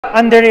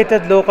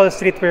underrated local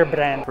streetwear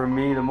brand. For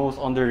me, the most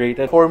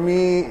underrated. For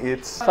me,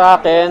 it's... Sa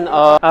akin,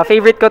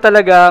 favorite ko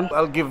talaga.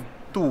 I'll give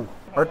 2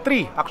 or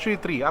 3. Actually,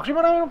 3. Actually,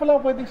 marami na pala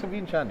ako pwedeng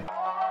sabihin siya.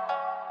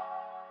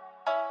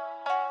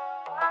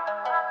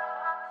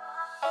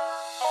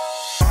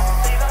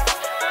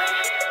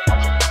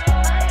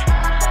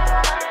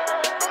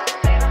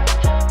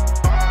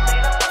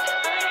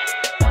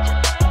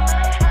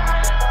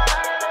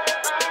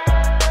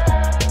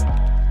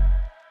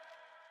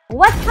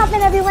 What's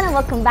happening, everyone, and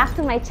welcome back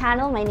to my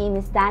channel. My name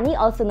is Dani,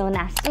 also known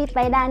as Street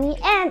by Dani,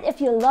 and if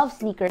you love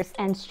sneakers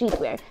and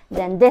streetwear,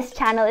 then this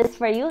channel is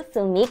for you,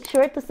 so make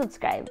sure to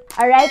subscribe.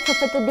 Alright, so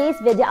for today's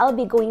video, I'll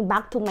be going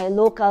back to my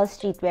local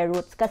streetwear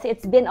roots kasi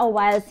it's been a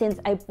while since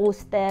I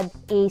posted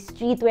a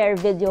streetwear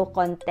video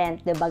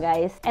content, diba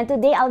guys? And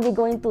today, I'll be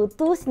going to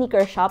 2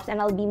 sneaker shops and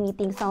I'll be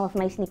meeting some of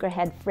my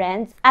sneakerhead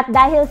friends. At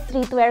dahil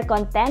streetwear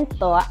content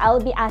to,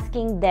 I'll be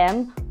asking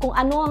them kung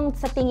ano ang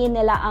sa tingin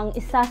nila ang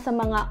isa sa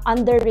mga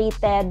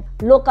underrated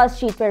local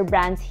streetwear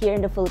brands here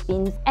in the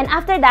Philippines. And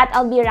after that,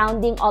 I'll be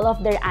rounding all of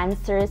their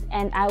answers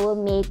and I will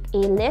make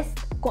a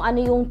list kung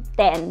ano yung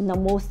 10 na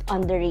most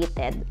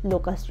underrated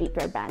local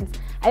streetwear brands.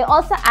 I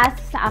also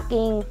asked sa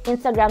aking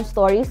Instagram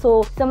story.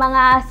 So, sa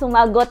mga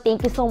sumagot,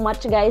 thank you so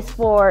much guys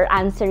for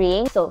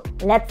answering. So,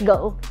 let's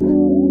go!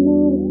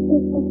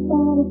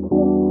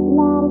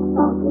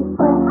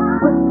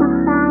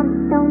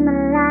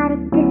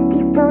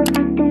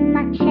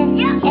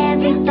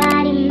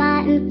 Everybody,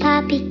 Martin,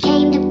 Poppy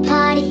came to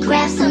party.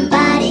 Grab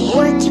somebody,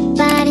 work your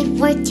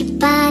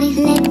body,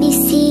 let me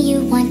see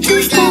you 1,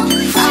 2 step.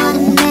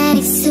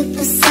 Automatic,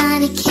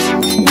 supersonic,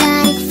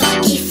 hypnotic,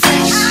 funky,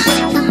 fresh.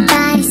 My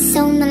body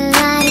so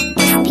melodic,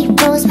 this beat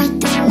rolls right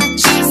through my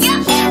chest.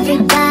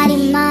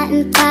 Everybody,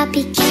 Martin,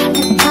 Poppy came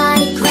to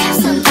party. Grab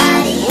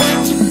somebody, work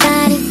your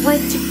body,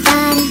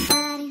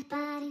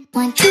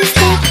 1, 2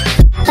 step.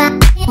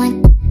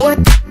 One, work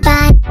your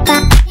body,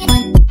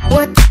 1,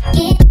 work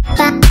it,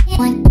 1,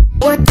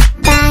 work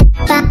body,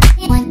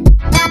 1,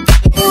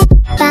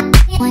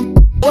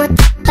 work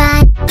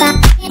body,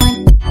 1,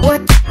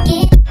 work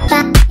it,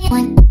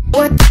 1,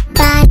 work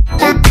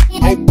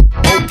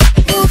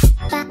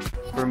body.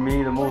 For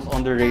me, the most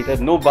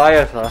underrated. No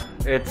bias, huh?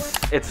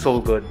 It's so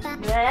good.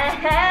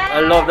 I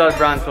love that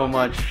brand so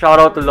much. Shout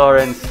out to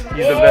Lawrence.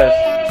 He's the best.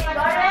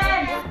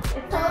 Lawrence!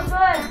 It's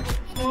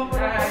so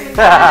good!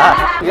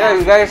 Yeah,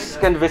 you guys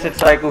can visit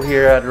Psycho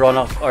here at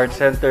Roanoke Art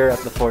Center at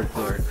the 4th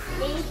floor.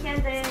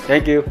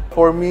 Thank you.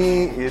 For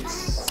me, it's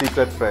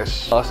Secret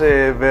Fresh.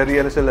 Kasi very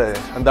ano sila eh.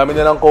 Ang dami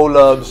nilang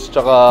collabs,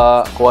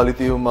 tsaka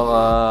quality yung mga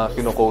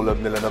kino-collab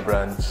nila na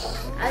brands.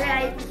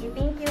 Alright,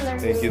 thank you,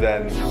 Lawrence. Thank you,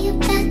 Dan.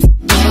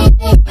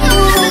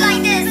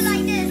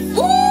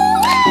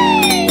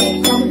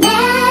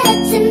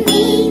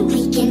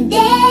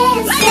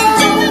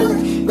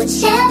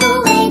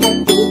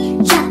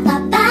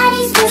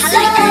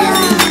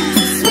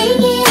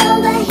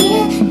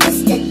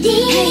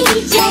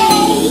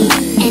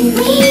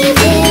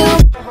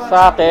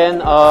 Sa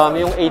akin,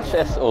 yung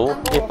HSO,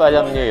 if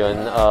alam nyo yun,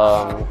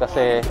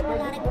 kasi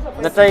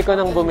na-try ko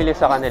nang bumili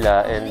sa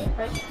kanila and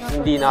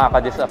hindi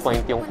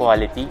nakaka-disappoint yung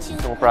quality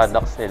ng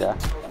products nila.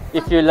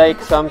 If you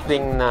like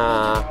something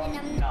na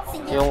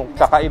yung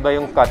kakaiba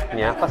yung cut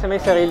niya, kasi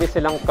may sarili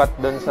silang cut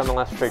doon sa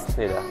mga shirts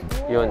nila.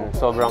 Yun,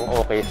 sobrang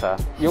okay siya.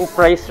 Yung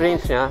price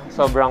range niya,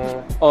 sobrang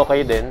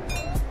okay din.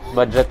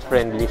 Budget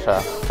friendly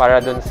siya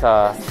para dun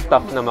sa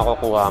stuff na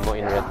makukuha mo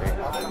in return.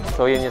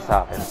 So yun yung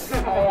sa akin.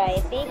 Alright,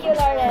 thank you,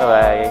 Lawrence.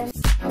 Bye-bye.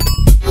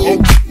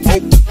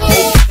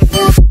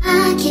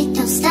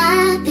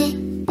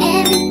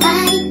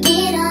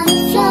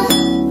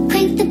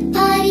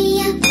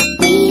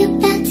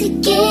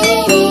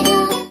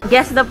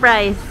 Guess the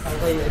price.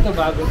 Okay, ito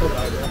bago to.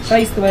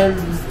 Size 12,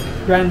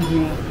 brand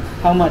new.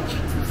 How much?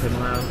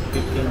 Mga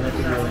 15 na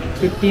siguro.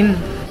 15?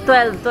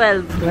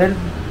 12.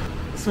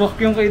 Swak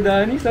yung kay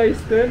Dani, size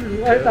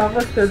 12. Ay,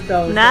 tapos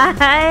 12,000.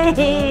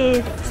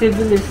 Nice!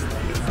 Civilist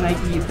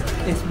Nike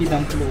SB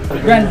Dunk Low.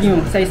 Brand new,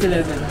 size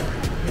 11.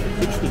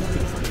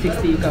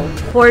 60 ikaw.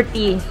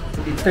 40.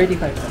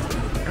 35.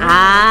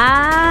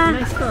 Ah!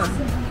 Nice to.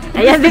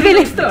 Ayan,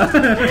 bibili. Nice to.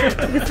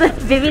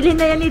 Bibili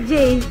na yan ni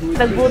Jay.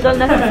 Nagbudol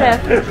na sa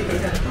Seth.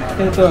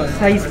 Ito,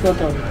 size ko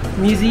to.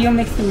 Museum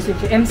exclusive.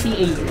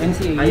 MCA.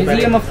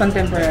 Museum of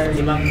Contemporary.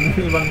 Ibang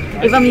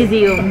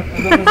museum.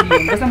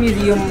 Basta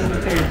museum.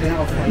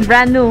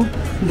 Brand new.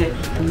 Hindi.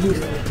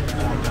 Used.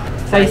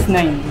 Size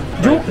 9.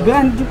 Joke,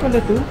 brand new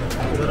pala to.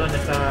 Siguro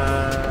nasa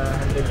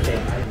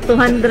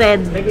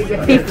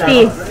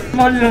 250.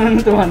 Small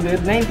naman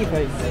 200.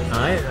 95.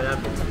 Ay,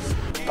 malapit.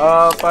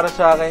 Para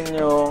sa akin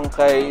yung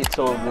kay It's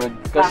So Good.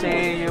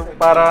 Kasi yung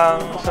parang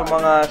sa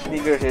mga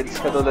sneakerheads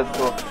katulad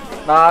ko,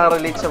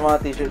 nakaka-relate sa mga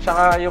t-shirts.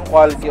 Saka yung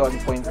quality on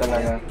point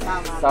talaga.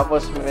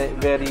 Tapos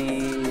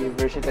very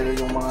versatile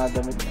yung mga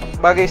damit.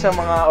 Bagay sa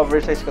mga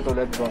oversized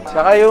katulad ko.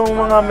 Saka yung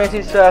mga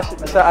message sa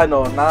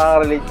ano,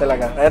 nakaka-relate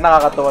talaga. Kaya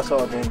nakakatawa sa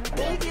atin.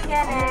 Thank you,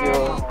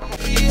 Karen.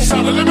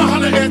 Let me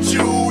holler at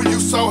you, you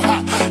so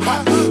hot,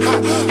 hot,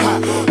 hot,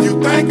 hot. You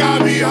think I'll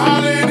be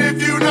hollering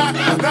if you not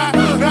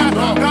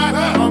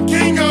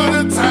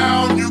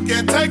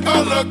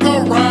look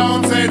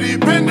around, said he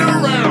been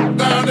around.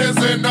 Down is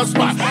in the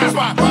spot. I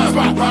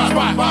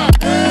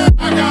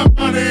got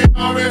money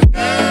on me.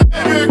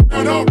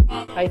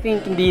 I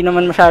think hindi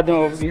naman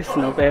masyadong obvious,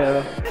 no?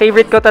 Pero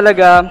favorite ko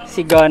talaga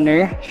si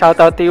Gunner.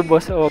 Shoutout to you,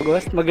 Boss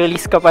August.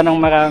 Mag-release ka pa ng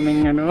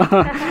maraming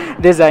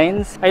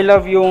designs. I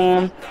love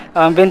yung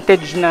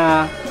vintage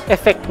na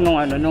effect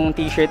nung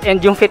t-shirt.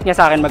 And yung fit niya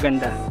sa akin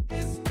maganda.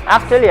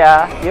 Actually,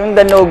 yung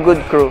The No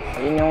Good Crew.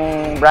 Yun yung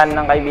brand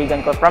ng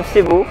kaibigan ko from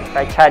Cebu,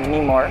 kay Chad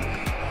Nimor.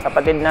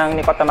 Kapatid ng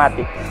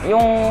Automatic.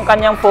 Yung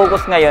kanyang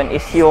focus ngayon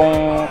is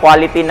yung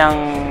quality ng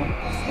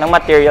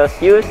materials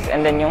used,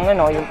 and then yung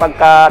yung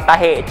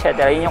pagkatahi,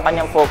 etc. Yun yung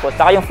kanyang focus.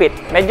 Saka yung fit.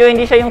 Medyo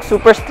hindi siya yung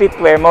super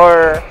streetwear,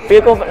 more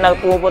feel ko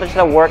nagpupunta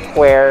siya sa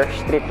workwear,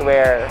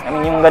 streetwear. I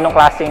mean yung ganong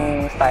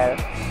klaseng style.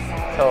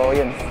 So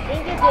yun.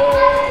 Thank you,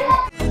 Jay.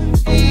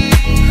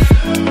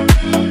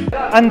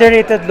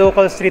 Underrated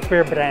local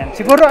streetwear brand.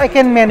 Siguro I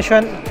can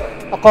mention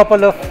a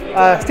couple of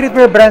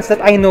streetwear brands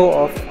that I know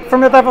of.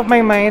 From the top of my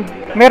mind,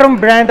 merong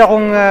brand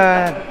akong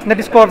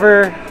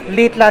na-discover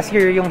late last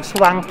year, yung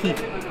Swanky.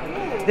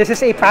 This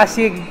is a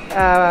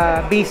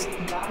Pasig-based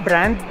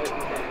brand.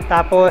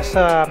 Tapos,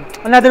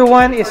 another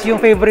one is yung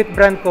favorite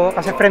brand ko,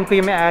 kasi friend ko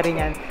yung may-ari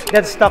niyan,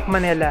 Deadstock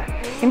Manila.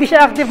 Hindi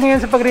siya active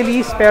ngayon sa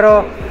pag-release,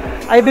 pero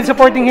I've been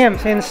supporting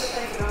him since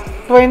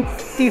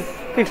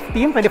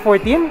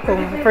 2014,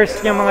 kung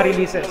first niyang mga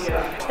releases.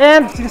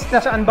 And since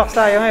nasa unbox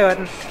tayo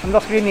ngayon,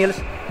 unbox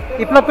renewals,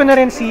 i-plug ko na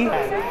rin si,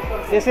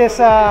 this is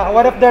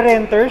one of the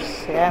renters.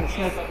 Ayan,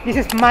 this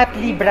is Matt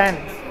Lee brand.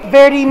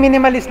 Very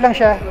minimalist lang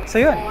siya.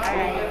 So yun.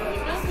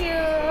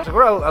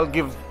 Siguro I'll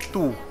give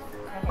 2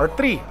 or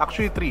 3.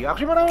 Actually 3.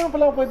 Actually marami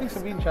pala ako pwedeng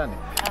sabihin siya.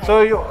 So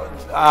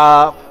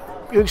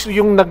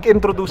yung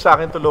nag-introduce sa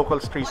akin to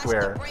local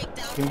streetwear,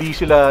 hindi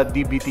sila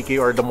DBTK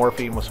or the more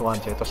famous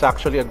ones. It was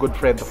actually a good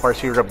friend of ours,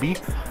 si Rabi.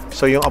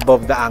 So yung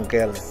Above the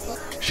Ankle.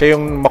 Siya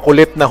yung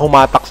makulit na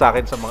humatak sa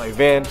akin sa mga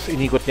events.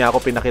 Inikot niya ako,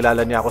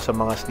 pinakilala niya ako sa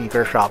mga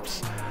sneaker shops.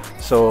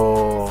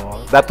 So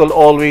that will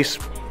always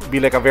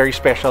be like a very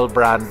special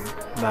brand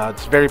na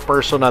it's very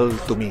personal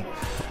to me.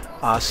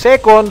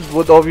 Second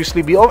would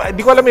obviously be,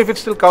 di ko alam if it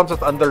still counts as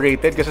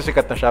underrated kasi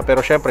sikat na siya, pero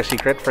syempre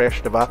Secret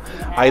Fresh, diba?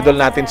 Idol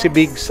natin si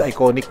Biggs,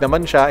 iconic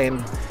naman siya,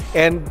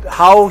 and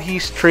how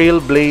he's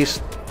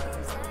trailblazed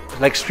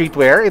like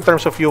streetwear in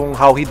terms of yung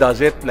how he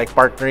does it, like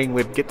partnering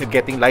with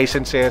getting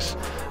licenses,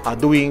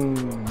 doing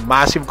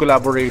massive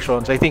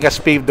collaborations, I think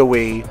has paved the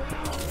way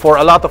for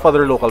a lot of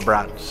other local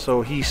brands.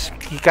 So he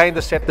kind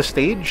of set the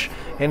stage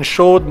and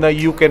showed na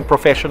you can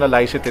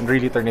professionalize it and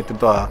really turn it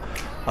into a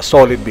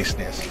solid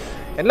business.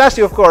 And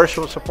lastly, of course,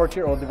 support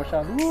your own, di ba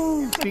siya?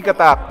 Snk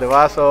Atk, di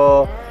ba?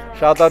 So,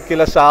 shoutout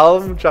kila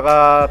Salm,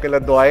 tsaka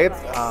kila Dwight.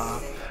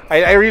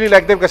 I really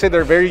like them kasi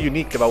they're very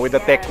unique, di ba? With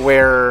the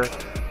techwear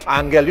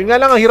angle. Yun nga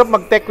lang, ang hirap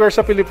mag-techwear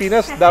sa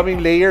Pilipinas,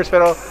 daming layers,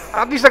 pero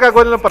at least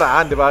nagagawa nila ng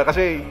paraan, di ba?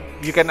 Kasi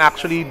you can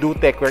actually do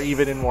techwear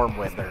even in warm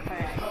weather.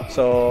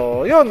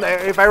 So, yun,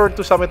 if I were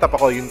to sum it up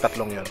ako, yung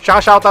tatlong yun. Tsaka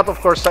shoutout, of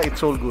course, sa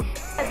It's All Good.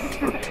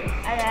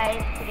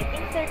 Alright. Sige,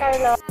 thanks, Sir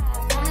Carlo.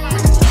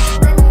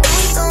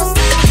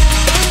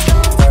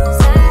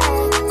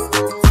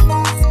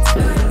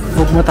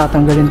 Huwag mo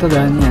tatanggalin to,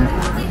 Dani.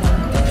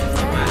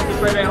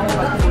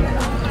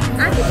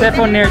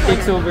 Seponair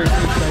takes over.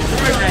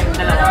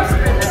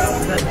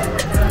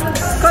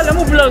 Kala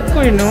mo vlog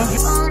ko no?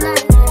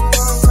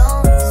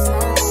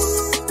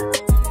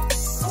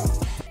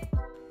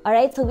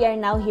 Alright, so we are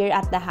now here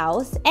at the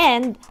house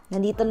and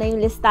nandito na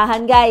yung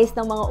listahan guys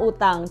ng mga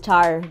utang,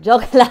 char,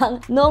 joke lang,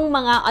 nung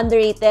mga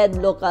underrated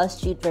local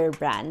streetwear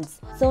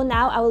brands. So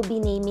now I will be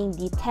naming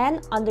the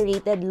 10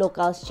 underrated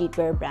local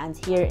streetwear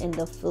brands here in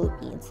the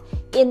Philippines.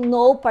 In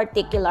no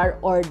particular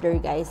order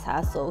guys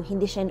ha, so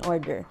hindi siya in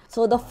order.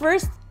 So the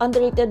first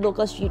underrated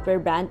local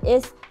streetwear brand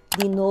is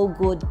the No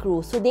Good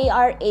Crew. So they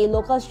are a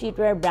local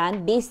streetwear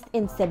brand based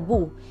in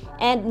Cebu.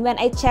 And when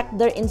I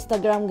checked their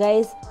Instagram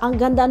guys, ang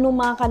ganda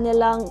nung mga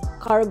kanilang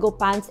cargo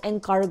pants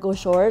and cargo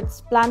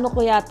shorts. Plano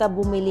ko yata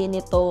bumili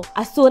nito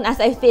as soon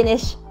as I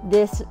finish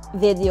this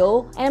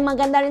video. And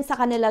maganda rin sa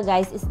kanila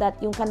guys is that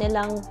yung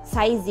kanilang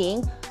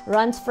sizing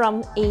runs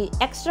from a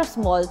extra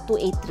small to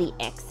a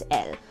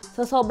 3XL.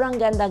 So, sobrang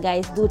ganda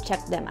guys. Do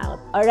check them out.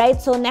 Alright,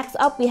 so next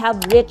up, we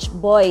have Rich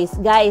Boys.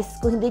 Guys,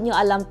 kung hindi nyo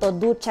alam to,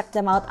 do check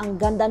them out. Ang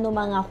ganda ng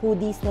mga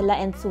hoodies nila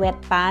and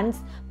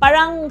sweatpants.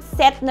 Parang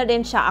set na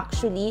rin siya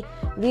actually.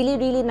 Really,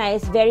 really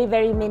nice. Very,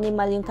 very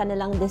minimal yung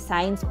kanilang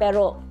designs.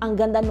 Pero, ang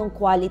ganda ng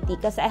quality.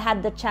 Kasi I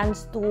had the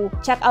chance to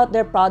check out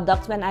their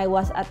products when I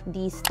was at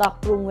the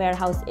Stockroom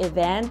Warehouse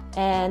event.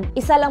 And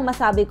isa lang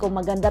masabi ko,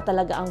 maganda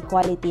talaga ang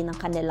quality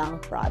ng kanilang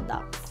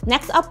products.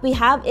 Next up we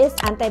have is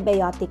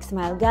Antibiotic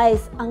Smile.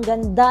 Guys, ang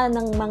ganda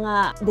ng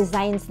mga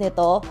designs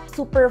nito.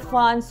 Super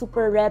fun,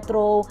 super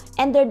retro,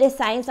 and their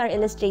designs are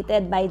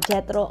illustrated by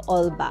Jetro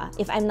Olba,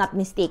 if I'm not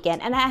mistaken.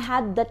 And I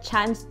had the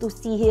chance to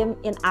see him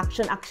in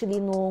action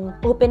actually nung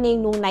opening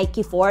nung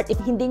Nike Fort.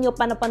 If hindi nyo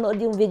pa napanood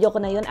yung video ko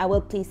na yun, I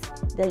will place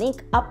the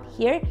link up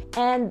here.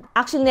 And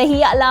actually,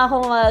 nahiya lang ako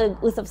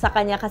mag-usap sa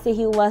kanya kasi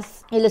he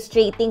was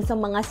illustrating sa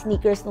mga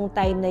sneakers nung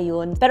time na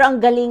yun. Pero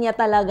ang galing niya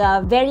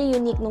talaga. Very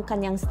unique nung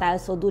kanyang style.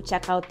 So, do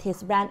check out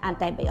his brand,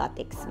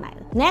 Antibiotic Smile.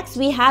 Next,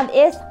 we have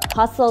is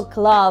Hustle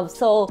Club.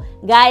 So,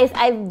 guys,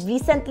 I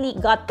recently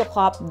got to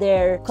cop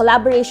their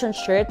collaboration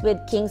shirt with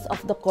Kings of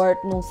the Court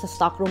nung sa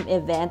Stockroom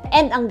event.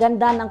 And ang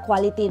ganda ng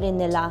quality rin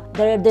nila.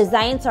 Their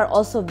designs are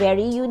also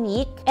very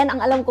unique. And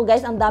ang alam ko,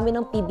 guys, ang dami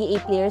ng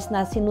PBA players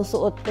na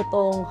sinusuot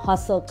itong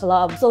Hustle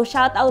Club. So,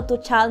 shout out to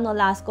Chal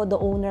Nolasco, the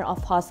owner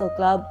of Hustle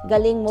Club.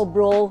 Galing mo,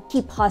 bro.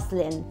 Keep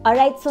hustling.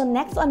 Alright, so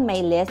next on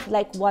my list,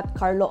 like what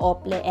Carlo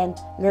Ople and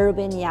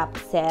Lerwin Yap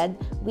said,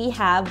 we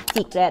have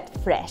Secret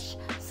Fresh.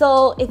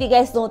 So, if you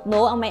guys don't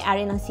know, ang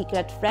may-ari ng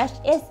Secret Fresh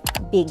is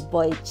Big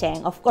Boy Cheng.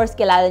 Of course,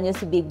 kilala nyo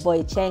si Big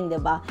Boy Cheng,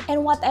 diba?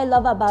 And what I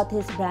love about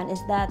his brand is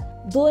that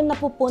doon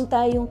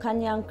napupunta yung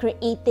kanyang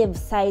creative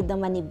side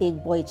naman ni Big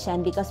Boy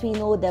Cheng because we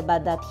know,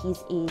 diba, that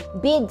he's a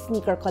big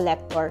sneaker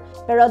collector.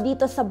 Pero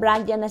dito sa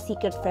brand niya na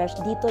Secret Fresh,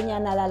 dito niya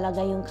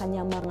nalalagay yung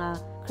kanyang mga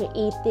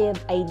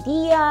creative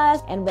ideas,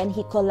 and when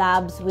he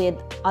collabs with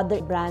other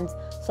brands,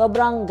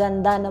 sobrang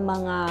ganda ng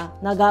mga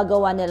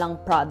nagagawa nilang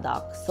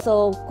products.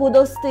 So,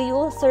 kudos to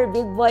you, Sir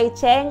Big Boy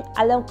Cheng.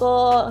 Alam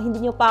ko,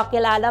 hindi nyo pa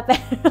kilala,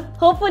 pero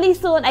hopefully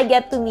soon, I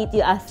get to meet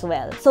you as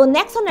well. So,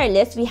 next on our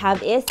list, we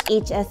have is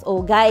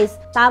HSO. Guys,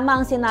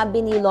 tama ang sinabi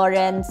ni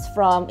Lawrence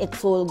from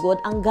It's So Good.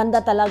 Ang ganda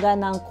talaga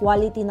ng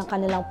quality ng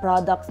kanilang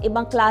products.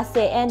 Ibang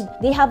klase, and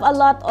they have a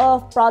lot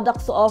of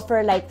products to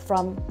offer, like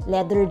from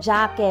leather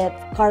jacket,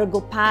 cargo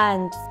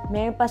pants.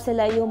 Meron pa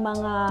sila yung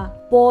mga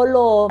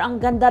polo. Ang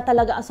ganda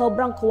talaga,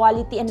 sobrang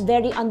quality and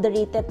very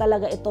underrated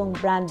talaga itong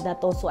brand na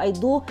to. So I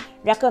do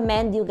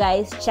recommend you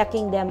guys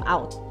checking them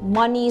out.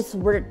 Money's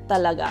worth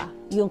talaga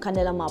yung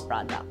kanilang mga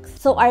products.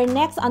 So our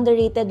next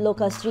underrated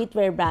local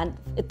streetwear brand,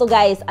 ito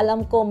guys,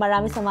 alam ko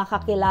marami sa mga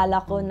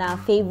kakilala ko na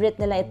favorite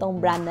nila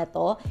itong brand na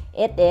to.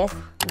 It is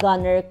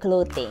Gunner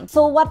Clothing.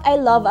 So what I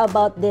love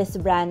about this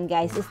brand,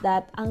 guys, is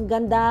that ang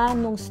ganda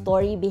nung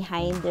story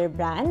behind their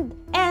brand,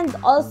 and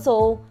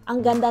also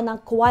ang ganda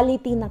ng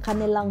quality ng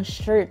kanilang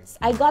shirts.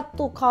 I got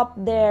to cop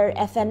their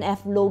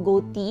FNF logo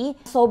tee.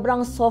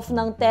 Sobrang soft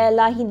ng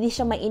tela, hindi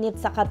siya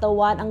mainit sa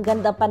katawan. Ang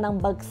ganda pa ng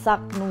bagsak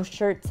nung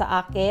shirt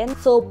sa akin.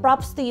 So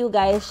props to you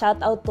guys. Shout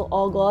out to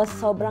August.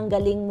 Sobrang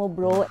galing mo,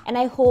 bro. And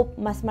I hope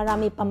mas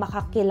marami pa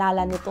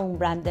makakilala nitong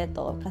brand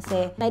nito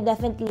kasi I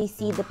definitely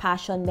see the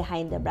passion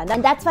behind the brand.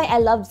 And that's why I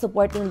love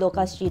supporting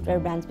local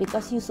streetwear brands,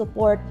 because you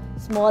support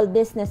small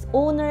business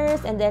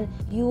owners and then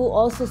you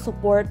also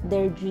support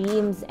their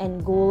dreams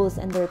and goals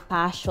and their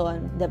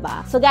passion,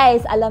 diba? So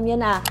guys, alam nyo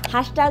na,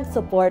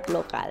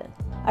 #supportlocal.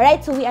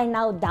 Alright, so we are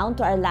now down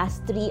to our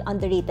last 3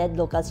 underrated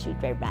local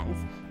streetwear brands.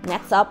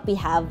 Next up, we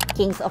have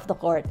Kings of the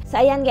Court. So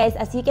ayan guys,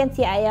 as you can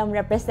see, I am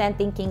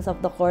representing Kings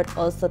of the Court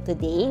also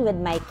today with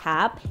my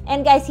cap.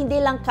 And guys, hindi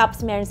lang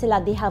caps meron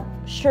sila. They have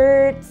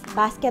shirts,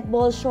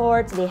 basketball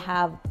shorts, they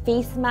have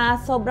face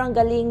masks. Sobrang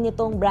galing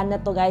nitong brand na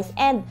to, guys.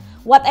 And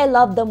what I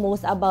love the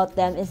most about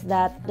them is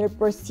that their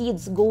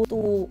proceeds go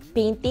to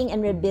painting and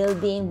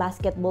rebuilding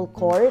basketball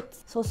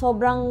courts. So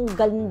sobrang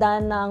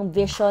ganda ng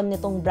vision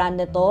nitong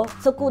brand na to.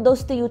 So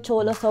kudos to you,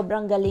 Cholo.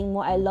 Sobrang galing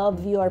mo. I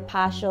love your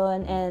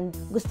passion and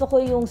gusto ko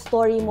yung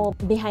story mo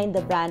behind the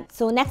brand.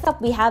 So next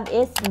up we have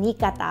is Snk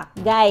Atk.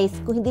 Guys,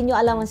 kung hindi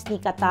nyo alam ang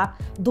Snk Atk,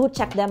 do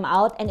check them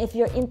out. And if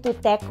you're into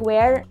tech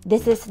wear,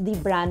 this is the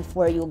brand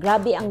for you.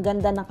 Grabe ang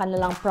ganda ng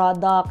kanilang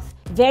products.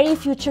 Very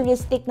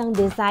futuristic ng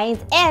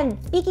designs. And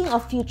speaking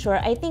of future,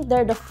 I think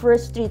they're the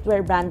first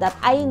streetwear brand that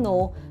I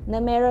know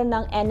na meron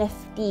ng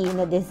NFT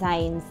na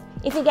designs.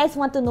 If you guys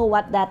want to know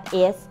what that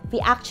is,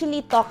 we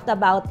actually talked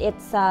about it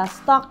sa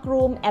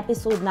Stockroom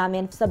episode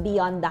namin sa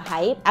Beyond the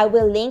Hype. I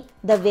will link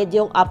the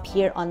video up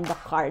here on the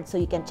card so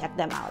you can check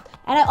them out.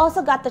 And I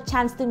also got the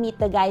chance to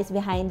meet the guys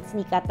behind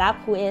Snk Atk,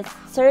 who is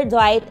Sir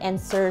Dwight and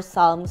Sir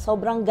Salm.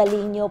 Sobrang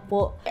galing nyo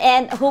po.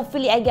 And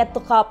hopefully I get to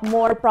cop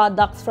more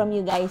products from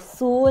you guys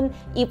soon.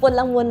 Ipon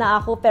lang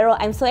muna ako, pero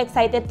I'm so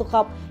excited to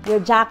cop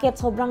your jacket.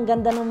 Sobrang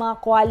ganda ng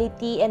mga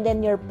quality, and then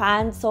your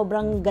pants,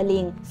 sobrang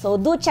galing. So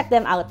do check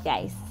them out,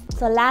 guys.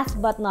 So last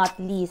but not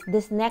least,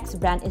 this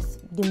next brand is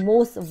the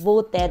most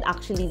voted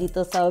actually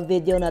dito sa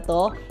video na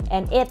to.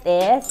 And it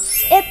is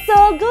It's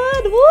So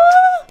Good!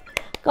 Woo!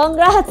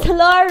 Congrats,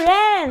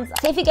 Lawrence!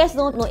 So if you guys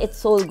don't know,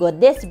 It's So Good.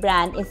 This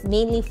brand is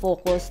mainly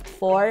focused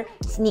for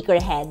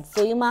sneakerheads.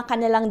 So yung mga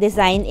kanilang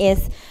design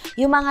is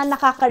yung mga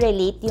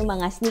nakaka-relate, yung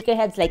mga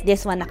sneakerheads like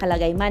this one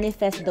nakalagay,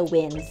 manifest the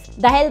wins.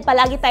 Dahil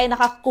palagi tayo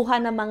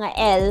nakakuha ng mga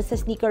L sa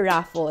sneaker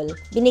raffle,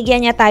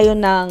 binigyan niya tayo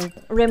ng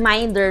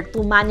reminder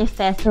to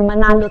manifest or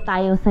manalo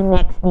tayo sa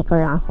next sneaker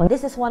raffle.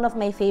 This is one of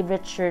my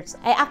favorite shirts.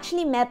 I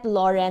actually met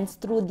Lawrence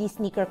through the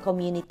sneaker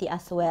community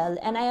as well.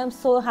 And I am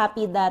so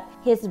happy that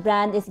his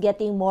brand is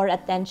getting more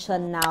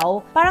attention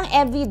now. Parang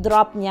every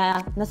drop niya,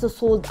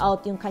 nasusold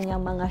out yung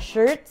kanyang mga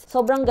shirts.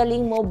 Sobrang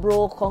galing mo,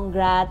 bro.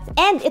 Congrats.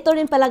 And ito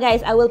rin pala,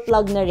 guys, I will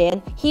plug na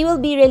rin. He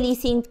will be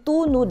releasing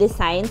 2 new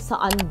designs sa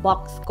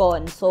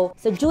UnboxCon. So,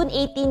 sa June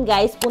 18,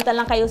 guys, punta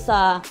lang kayo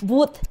sa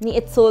booth ni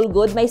It's So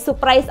Good. May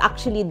surprise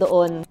actually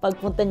doon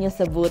pagpunta nyo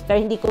sa booth.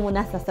 Pero hindi ko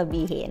muna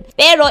sasabihin.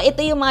 Pero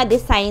ito yung mga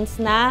designs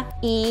na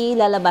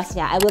ilalabas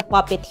niya. I will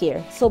pop it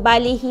here. So,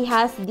 bali, he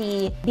has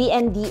the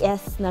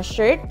BNDS na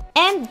shirt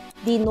and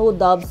the No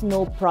Dubs,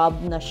 No Prob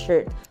na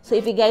shirt. So,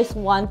 if you guys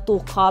want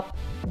to cop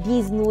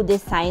these new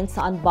designs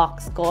sa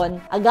UnboxCon,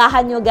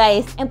 agahan nyo,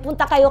 guys. And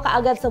punta kayo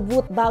kaagad sa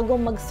booth bago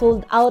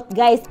mag-sold out,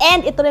 guys.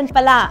 And ito rin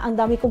pala, ang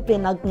dami kong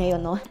pinag ngayon,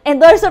 no?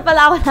 Endorser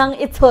pala ako ng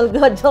It's All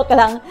Good. Joke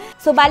lang.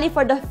 So, bali,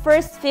 for the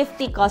first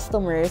 50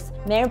 customers,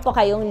 meron po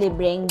kayong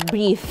libreng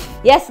brief.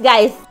 Yes,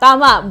 guys.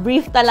 Tama.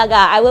 Brief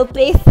talaga. I will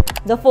place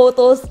the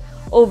photos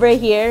over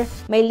here.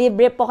 May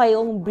libre po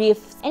kayong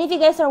briefs. And if you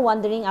guys are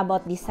wondering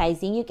about the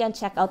sizing, you can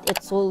check out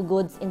It's So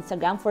Good's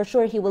Instagram. For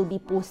sure, he will be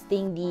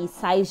posting the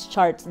size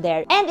charts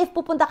there. And if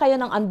pupunta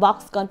kayo ng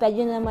UnboxCon,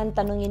 pwede nyo naman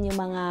tanungin yung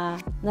mga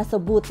nasa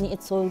booth ni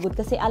It's So Good.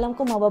 Kasi alam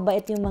ko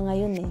mababait yung mga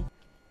yun eh.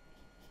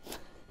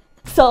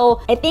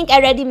 So, I think I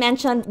already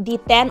mentioned the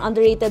 10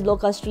 underrated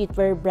local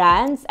streetwear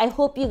brands. I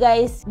hope you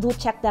guys do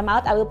check them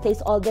out. I will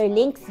place all their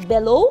links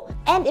below.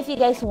 And if you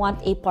guys want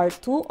a part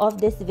 2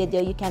 of this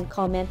video, you can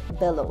comment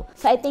below.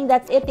 So, I think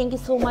that's it. Thank you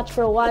so much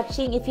for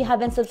watching. If you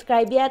haven't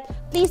subscribed yet,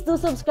 please do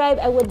subscribe.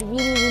 I would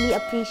really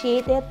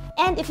appreciate it.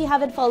 And if you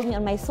haven't followed me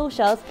on my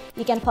socials,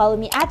 you can follow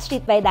me at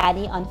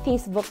streetbydani on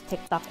Facebook,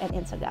 TikTok, and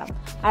Instagram.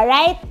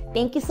 Alright?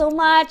 Thank you so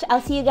much.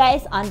 I'll see you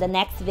guys on the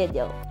next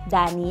video.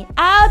 Dani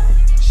out!